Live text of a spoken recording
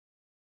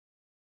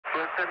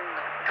Houston,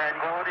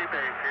 Tranquility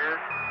Base here.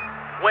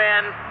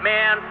 When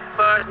man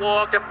first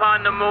walked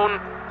upon the moon,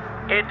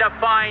 it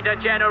defined a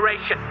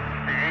generation.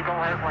 The Eagle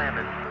has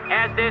landed.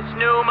 As this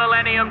new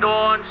millennium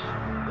dawns,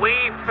 we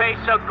face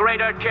a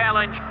greater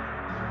challenge.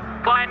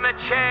 Climate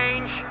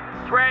change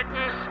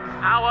threatens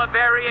our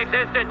very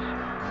existence.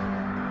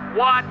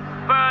 What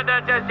further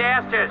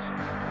disasters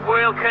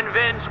will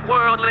convince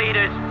world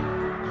leaders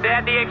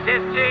that the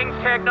existing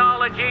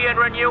technology in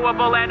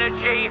renewable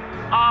energy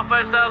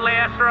offers the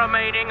last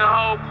remaining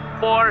hope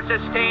for a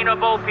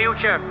sustainable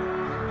future?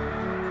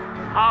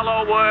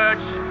 Hollow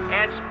words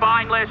and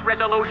spineless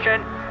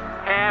resolution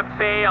have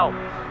failed.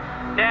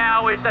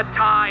 Now is the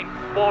time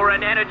for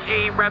an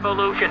energy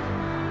revolution.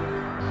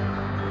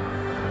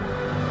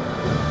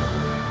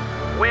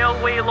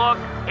 Will we look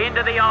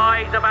into the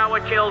eyes of our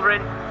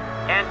children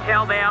and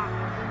tell them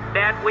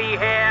that we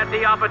had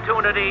the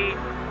opportunity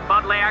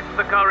but lacked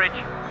the courage?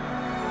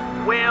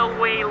 Will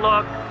we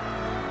look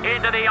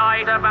into the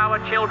eyes of our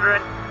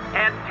children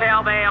and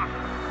tell them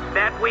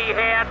that we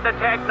had the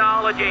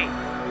technology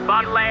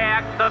but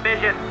lacked the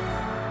vision?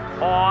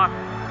 Or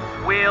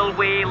will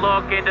we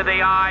look into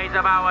the eyes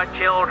of our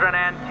children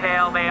and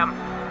tell them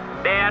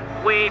that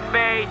we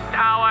faced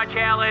our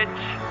challenge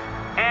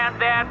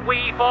and that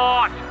we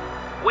fought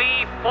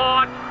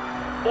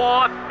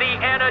for the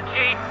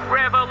energy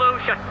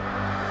revolution?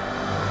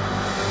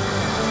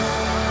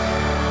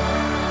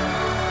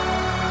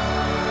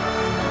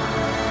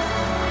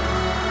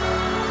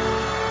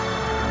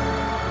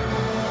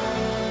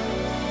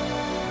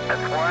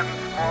 That's one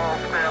small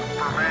step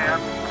for man,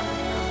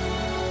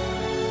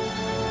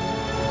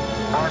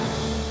 one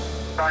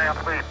giant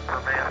leap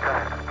for man.